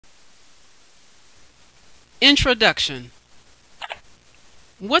Introduction.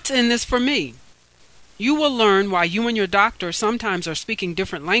 What's in this for me? You will learn why you and your doctor sometimes are speaking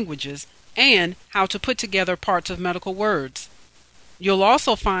different languages and how to put together parts of medical words. You'll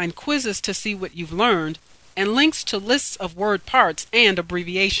also find quizzes to see what you've learned and links to lists of word parts and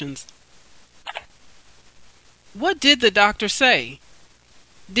abbreviations. What did the doctor say?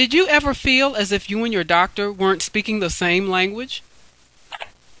 Did you ever feel as if you and your doctor weren't speaking the same language?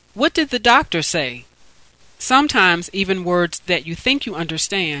 What did the doctor say? Sometimes even words that you think you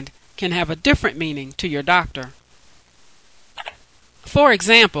understand can have a different meaning to your doctor. For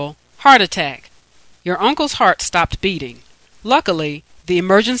example, heart attack. Your uncle's heart stopped beating. Luckily, the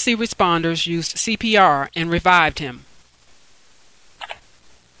emergency responders used CPR and revived him.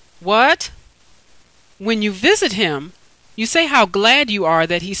 What? When you visit him, you say how glad you are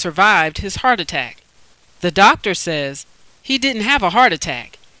that he survived his heart attack. The doctor says he didn't have a heart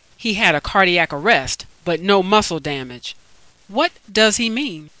attack. He had a cardiac arrest, but no muscle damage. What does he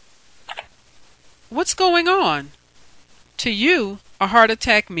mean? What's going on? To you, a heart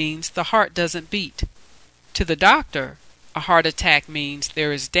attack means the heart doesn't beat. To the doctor, a heart attack means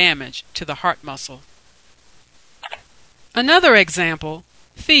there is damage to the heart muscle. Another example,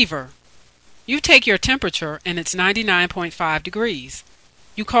 fever. You take your temperature and it's 99.5 degrees.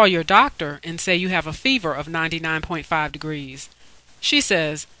 You call your doctor and say you have a fever of 99.5 degrees. She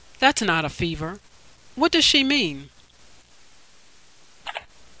says, "That's not a fever." What does she mean?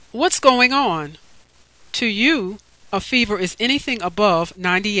 What's going on? To you, a fever is anything above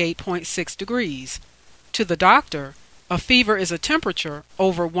 98.6 degrees. To the doctor, a fever is a temperature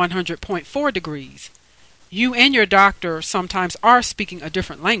over 100.4 degrees. You and your doctor sometimes are speaking a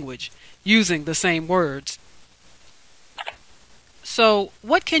different language, using the same words. So,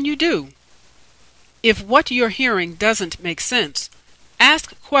 what can you do? If what you're hearing doesn't make sense,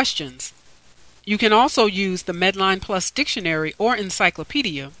 ask questions. You can also use the Medline Plus dictionary or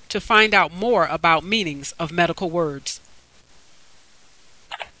encyclopedia to find out more about meanings of medical words.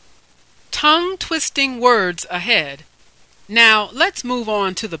 Tongue-twisting words ahead. Now, let's move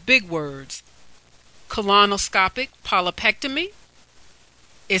on to the big words. Colonoscopic polypectomy,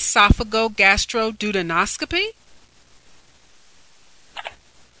 esophagogastroduodenoscopy.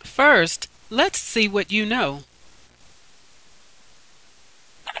 First, let's see what you know.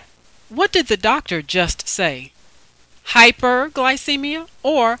 What did the doctor just say? Hyperglycemia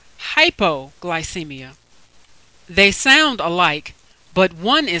or hypoglycemia? They sound alike, but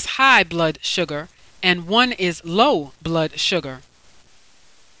one is high blood sugar and one is low blood sugar.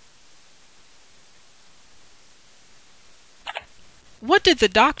 What did the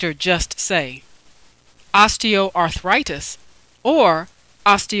doctor just say? Osteoarthritis or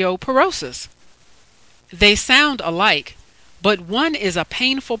osteoporosis? They sound alike, but one is a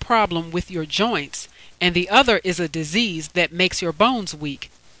painful problem with your joints and the other is a disease that makes your bones weak.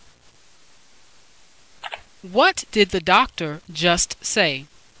 What did the doctor just say?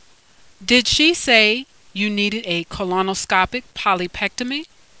 Did she say you needed a colonoscopic polypectomy?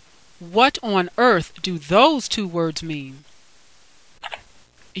 What on earth do those two words mean?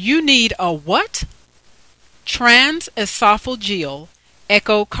 You need a what? Transesophageal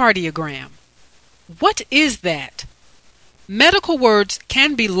echocardiogram. What is that? Medical words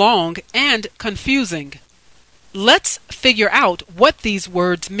can be long and confusing. Let's figure out what these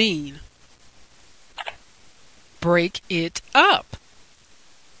words mean. Break it up.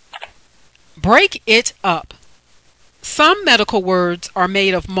 Break it up. Some medical words are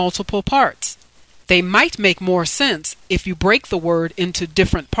made of multiple parts. They might make more sense if you break the word into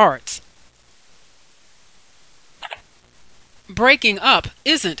different parts. Breaking up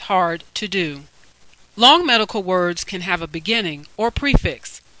isn't hard to do. Long medical words can have a beginning or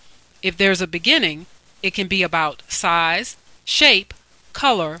prefix. If there's a beginning, it can be about size, shape,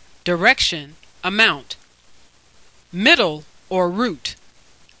 color, direction, amount. Middle or root.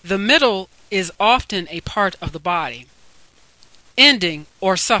 The middle is often a part of the body. Ending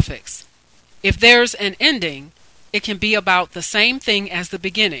or suffix. If there's an ending, it can be about the same thing as the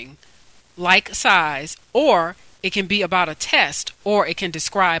beginning, like size, or it can be about a test, or it can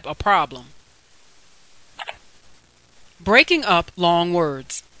describe a problem. Breaking up long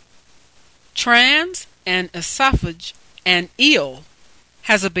words. Trans and esophage and eel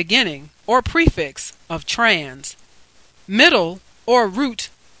has a beginning or prefix of trans, middle or root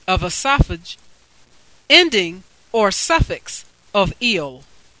of esophage, ending or suffix of eel.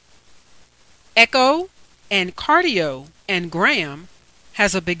 Echo and cardio and gram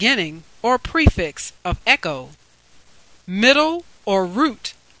has a beginning or prefix of echo, middle or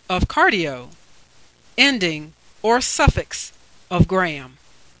root of cardio, ending or suffix of gram.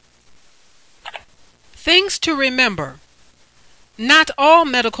 Things to remember. Not all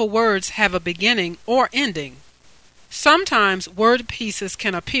medical words have a beginning or ending. Sometimes word pieces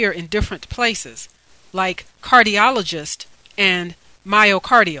can appear in different places, like cardiologist and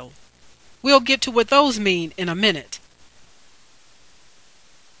myocardial. We'll get to what those mean in a minute.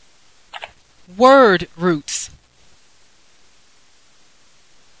 Word roots.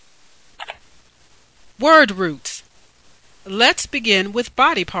 Word roots. Let's begin with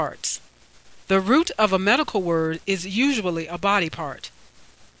body parts. The root of a medical word is usually a body part.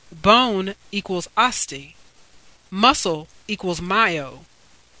 Bone equals oste. Muscle equals myo.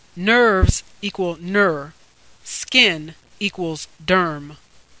 Nerves equal ner. Skin equals derm.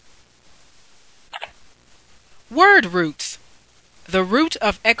 Word roots. The root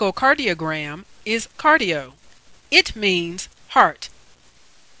of echocardiogram is cardio. It means heart.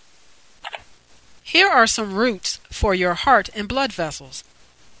 Here are some roots for your heart and blood vessels.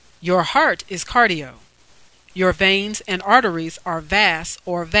 Your heart is cardio. Your veins and arteries are vas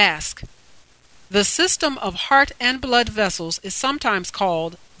or vasc. The system of heart and blood vessels is sometimes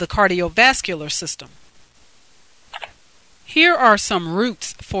called the cardiovascular system. Here are some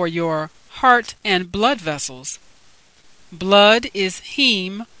roots for your heart and blood vessels. Blood is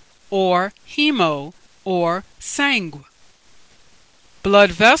heme or hemo or sangue. Blood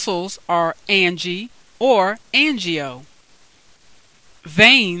vessels are angi or angio.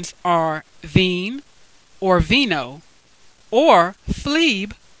 Veins are vene or veno or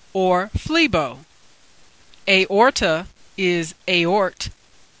phlebe or phlebo. Aorta is aort.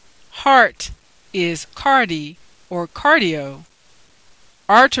 Heart is cardi or cardio.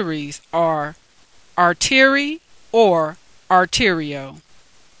 Arteries are artery or arterio.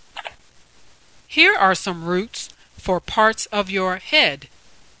 Here are some roots for parts of your head.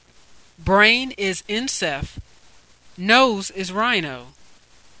 Brain is enceph. Nose is rhino.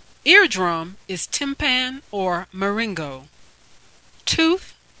 Eardrum is tympan or maringo.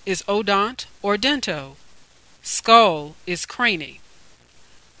 Tooth is odont or dento. Skull is crani.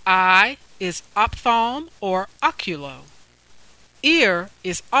 Eye is ophthalm or oculo. Ear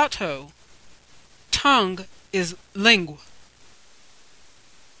is otto. Tongue is lingua.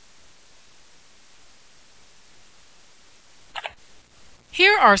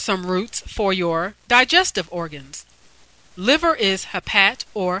 Here are some roots for your digestive organs. Liver is hepat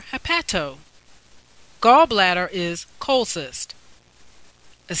or hepato. Gallbladder is cholecyst.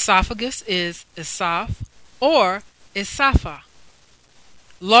 Esophagus is esoph or esopha.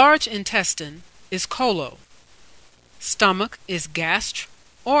 Large intestine is colon. Stomach is gastr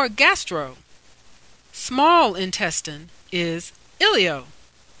or gastro. Small intestine is ilio.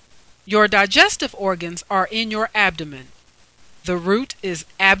 Your digestive organs are in your abdomen. The root is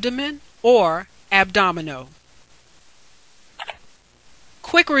abdomen or abdomino.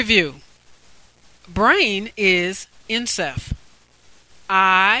 Quick review. Brain is enceph.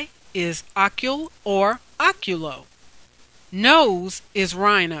 Eye is ocule or oculo. Nose is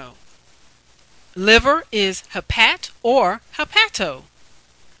rhino. Liver is hepat or hepato.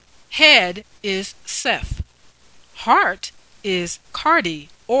 Head is ceph. Heart is cardi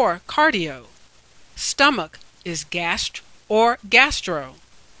or cardio. Stomach is gastr or gastro.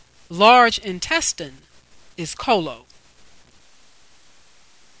 Large intestine is colon.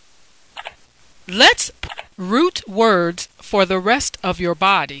 Let's root words for the rest of your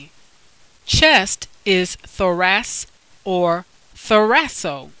body. Chest is thorax or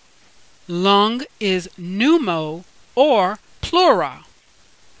thoraco. Lung is pneumo or pleura.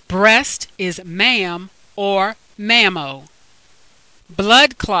 Breast is mam or mammo.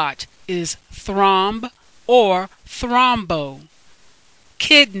 Blood clot is thromb or thrombo.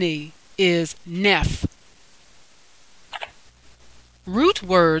 Kidney is neph. Root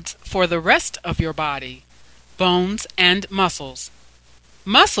words for the rest of your body. Bones and muscles.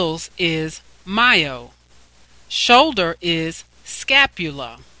 Muscles is myo. Shoulder is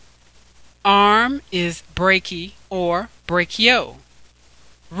scapula. Arm is brachii or brachio.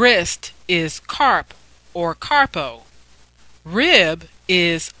 Wrist is carp or carpo. Rib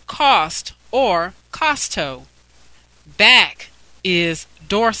is cost or costo. Back is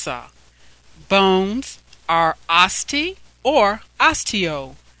dorsa. Bones are osti or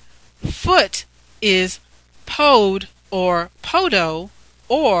osteo. Foot is pod or podo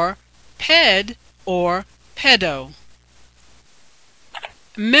or ped or pedo.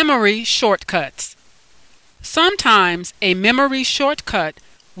 Memory shortcuts. Sometimes a memory shortcut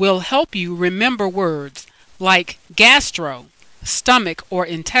will help you remember words like gastro, stomach or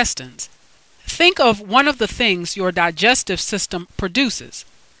intestines. Think of one of the things your digestive system produces.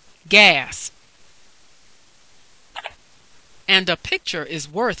 Gas. And a picture is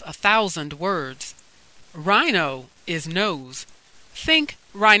worth 1,000 words. Rhino is nose. Think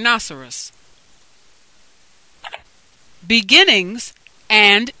rhinoceros. Beginnings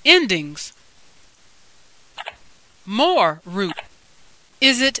and endings. More root.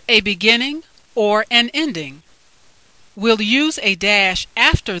 Is it a beginning or an ending? We'll use a dash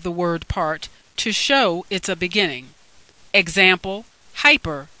after the word part to show it's a beginning. Example,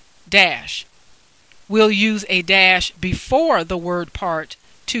 hyper, dash. We'll use a dash before the word part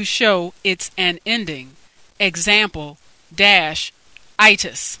to show it's an ending. Example, dash,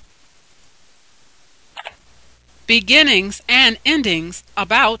 itis. Beginnings and endings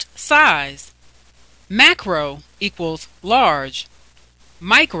about size. Macro equals large.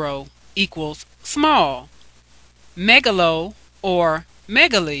 Micro equals small. Megalo or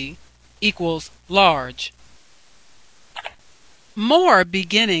megaly equals large. More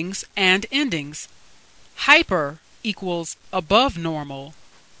beginnings and endings. Hyper equals above normal.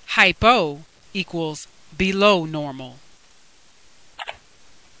 Hypo equals below normal.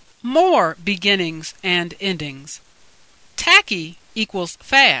 More beginnings and endings. Tacky equals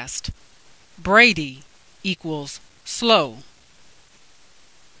fast. Brady equals slow.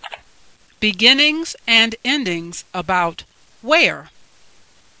 Beginnings and endings about where.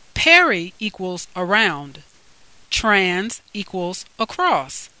 Peri equals around. Trans equals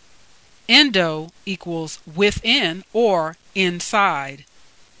across. Endo equals within or inside.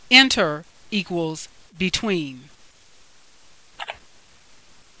 Inter equals between.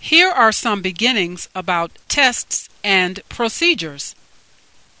 Here are some beginnings about tests and procedures.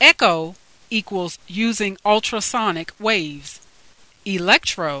 Echo equals using ultrasonic waves.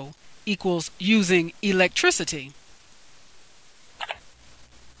 Electro equals using electricity.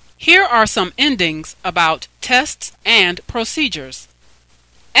 Here are some endings about tests and procedures.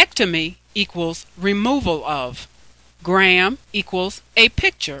 Ectomy equals removal of. Gram equals a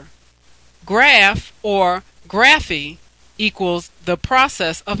picture. Graph or graphy equals the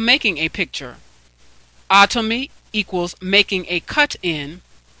process of making a picture. Otomy equals making a cut in.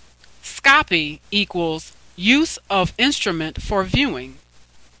 Scopy equals use of instrument for viewing.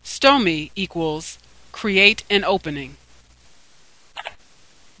 Stomy equals create an opening.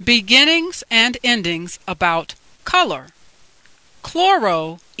 Beginnings and endings about color.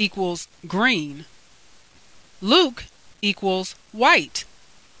 Chloro equals green. Luke equals white.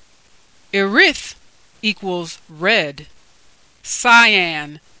 Eryth equals red.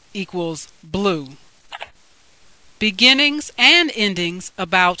 Cyan equals blue. Beginnings and endings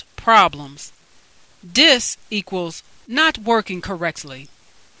about problems. Dis equals not working correctly.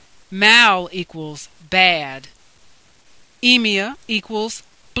 Mal equals bad. Emia equals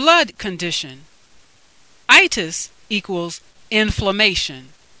blood condition. Itis equals inflammation.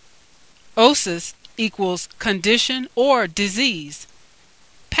 Osis equals condition or disease.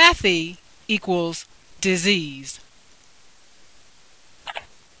 Pathy equals disease.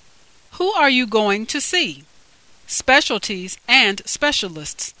 Who are you going to see? Specialties and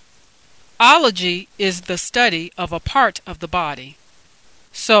specialists. Ology is the study of a part of the body.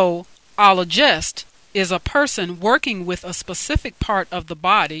 So, ologist is a person working with a specific part of the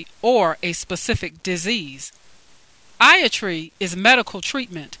body or a specific disease. Iatry is medical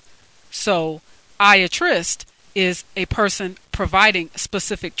treatment. So, iatrist is a person providing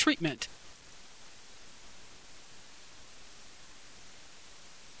specific treatment.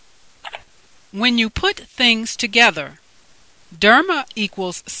 When you put things together, derma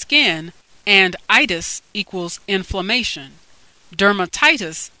equals skin and itis equals inflammation.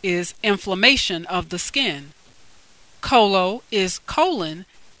 Dermatitis is inflammation of the skin. Colo is colon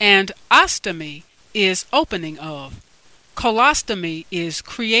and ostomy is opening of. Colostomy is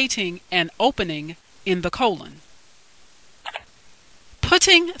creating an opening in the colon.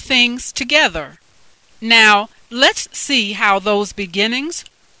 Putting things together. Now, let's see how those beginnings,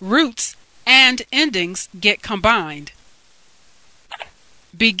 roots, and endings get combined.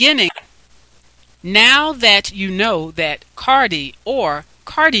 Beginning. Now that you know that cardi or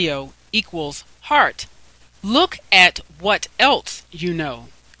cardio equals heart, look at what else you know.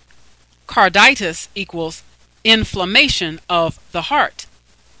 Carditis equals inflammation of the heart.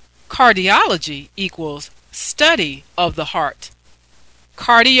 Cardiology equals study of the heart.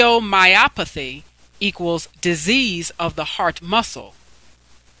 Cardiomyopathy equals disease of the heart muscle.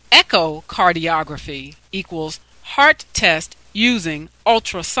 Echocardiography equals heart test using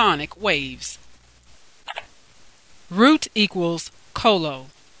ultrasonic waves. Root equals colo.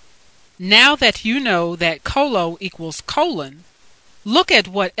 Now that you know that colo equals colon, look at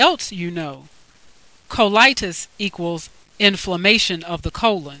what else you know. Colitis equals inflammation of the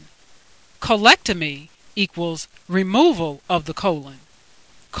colon. Colectomy equals removal of the colon.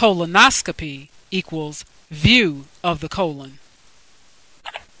 Colonoscopy equals view of the colon.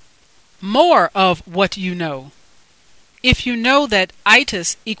 More of what you know. If you know that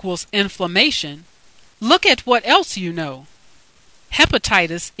itis equals inflammation, look at what else you know.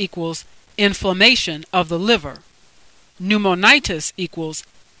 Hepatitis equals inflammation of the liver. Pneumonitis equals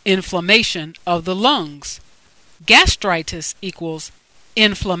inflammation of the lungs. Gastritis equals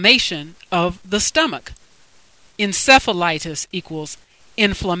inflammation of the stomach. Encephalitis equals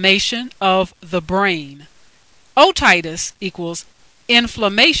inflammation of the brain. Otitis equals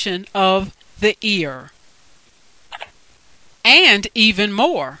inflammation of the ear. And even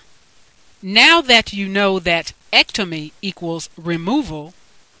more. Now that you know that ectomy equals removal,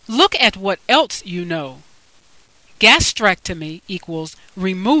 look at what else you know. Gastrectomy equals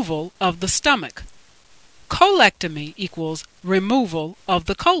removal of the stomach. Colectomy equals removal of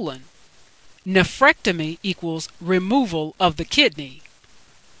the colon. Nephrectomy equals removal of the kidney.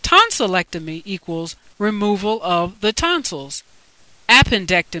 Tonsillectomy equals removal of the tonsils.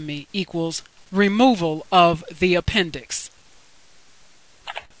 Appendectomy equals removal of the appendix.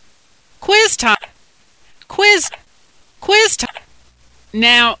 Quiz time. Quiz time.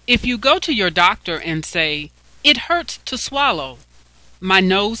 Now, if you go to your doctor and say, "It hurts to swallow. My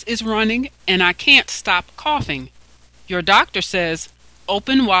nose is running and I can't stop coughing," your doctor says,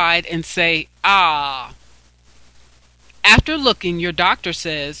 "Open wide and say, ah." After looking, your doctor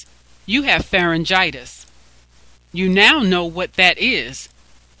says, "You have pharyngitis." You now know what that is.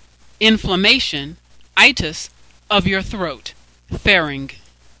 Inflammation, itis, of your throat, pharynx.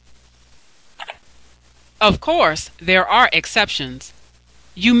 Of course, there are exceptions.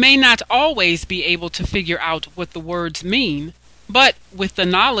 You may not always be able to figure out what the words mean, but with the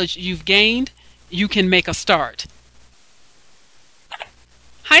knowledge you've gained, you can make a start.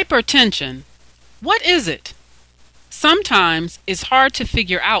 Hypertension. What is it? Sometimes it's hard to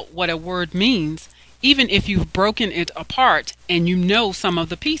figure out what a word means, even if you've broken it apart and you know some of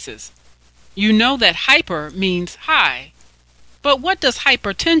the pieces. You know that hyper means high. But what does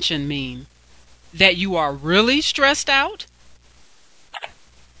hypertension mean? That you are really stressed out?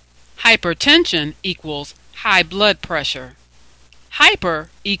 Hypertension equals high blood pressure. Hyper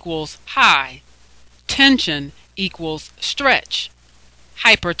equals high. Tension equals stretch.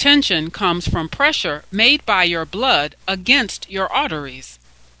 Hypertension comes from pressure made by your blood against your arteries.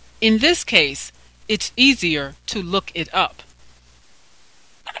 In this case, it's easier to look it up.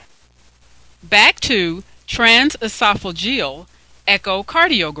 Back to transesophageal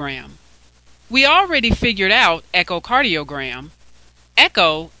echocardiogram. We already figured out echocardiogram.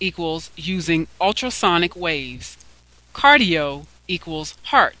 Echo equals using ultrasonic waves. Cardio equals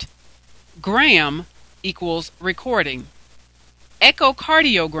heart. Gram equals recording.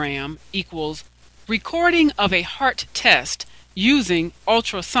 Echocardiogram equals recording of a heart test using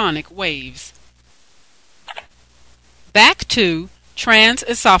ultrasonic waves. Back to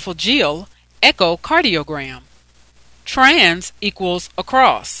transesophageal echocardiogram. Trans equals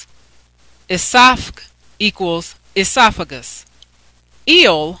across. Esoph equals esophagus.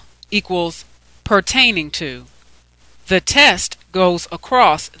 Eel equals pertaining to. The test goes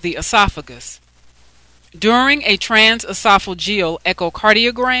across the esophagus. During a transesophageal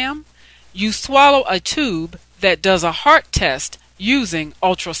echocardiogram, you swallow a tube that does a heart test using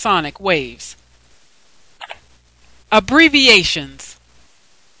ultrasonic waves. Abbreviations.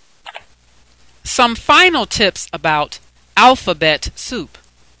 Some final tips about alphabet soup.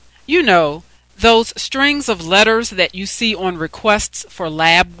 You know, those strings of letters that you see on requests for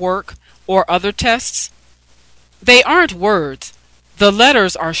lab work or other tests? They aren't words. The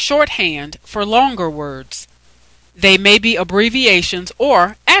letters are shorthand for longer words. They may be abbreviations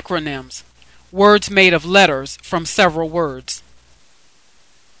or acronyms, words made of letters from several words.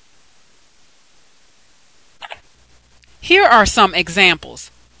 Here are some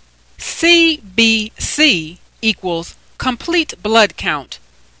examples. CBC equals complete blood count,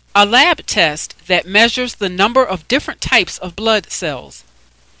 a lab test that measures the number of different types of blood cells.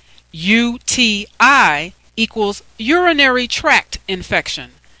 UTI equals urinary tract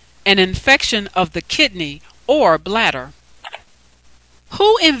infection, an infection of the kidney or bladder.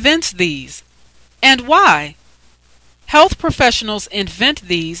 Who invents these and why? Health professionals invent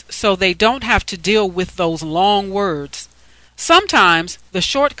these so they don't have to deal with those long words. Sometimes the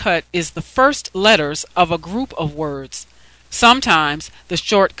shortcut is the first letters of a group of words. Sometimes the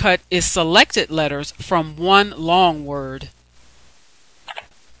shortcut is selected letters from one long word.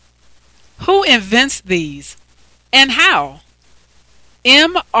 Who invents these and how?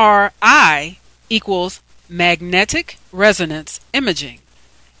 MRI equals magnetic resonance imaging,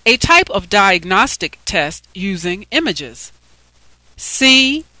 a type of diagnostic test using images.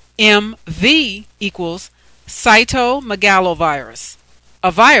 CME MV equals cytomegalovirus, a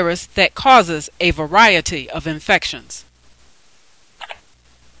virus that causes a variety of infections.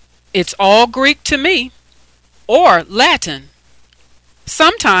 It's all Greek to me, or Latin.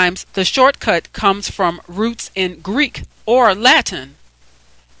 Sometimes the shortcut comes from roots in Greek or Latin.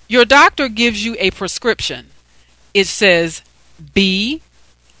 Your doctor gives you a prescription. It says BID.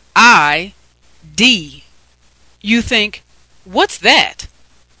 You think, what's that?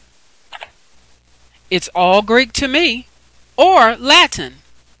 It's all Greek to me, or Latin.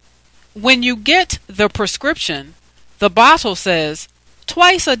 When you get the prescription, the bottle says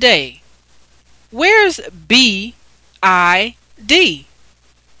twice a day. Where's BID?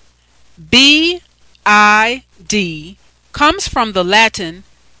 BID comes from the Latin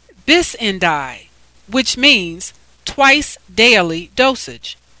bis in die, which means twice daily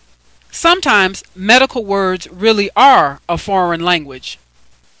dosage. Sometimes medical words really are a foreign language.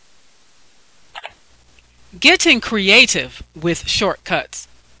 Getting creative with shortcuts.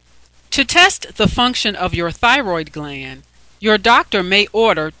 To test the function of your thyroid gland, your doctor may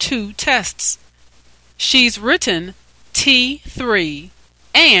order 2 tests. She's written T3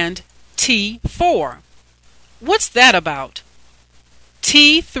 and T4. What's that about?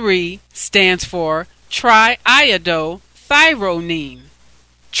 T3 stands for triiodothyronine.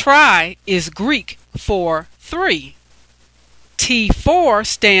 Tri is Greek for 3. T4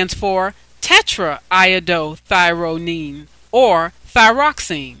 stands for tetraiodothyronine or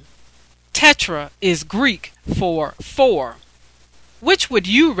thyroxine. Tetra is Greek for 4. Which would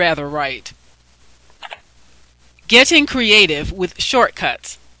you rather write? Getting creative with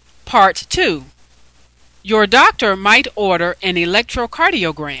shortcuts. Part 2. Your doctor might order an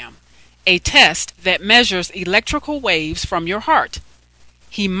electrocardiogram, a test that measures electrical waves from your heart.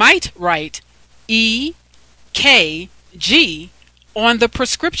 He might write EKG on the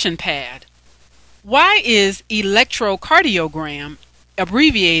prescription pad. Why is electrocardiogram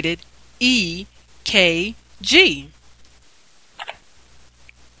abbreviated EKG?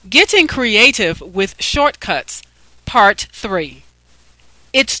 Getting creative with shortcuts. Part 3.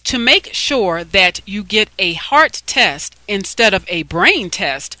 It's to make sure that you get a heart test instead of a brain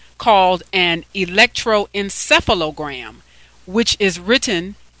test called an electroencephalogram, which is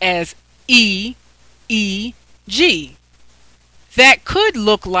written as EEG. That could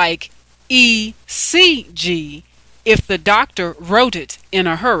look like ECG if the doctor wrote it in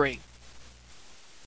a hurry.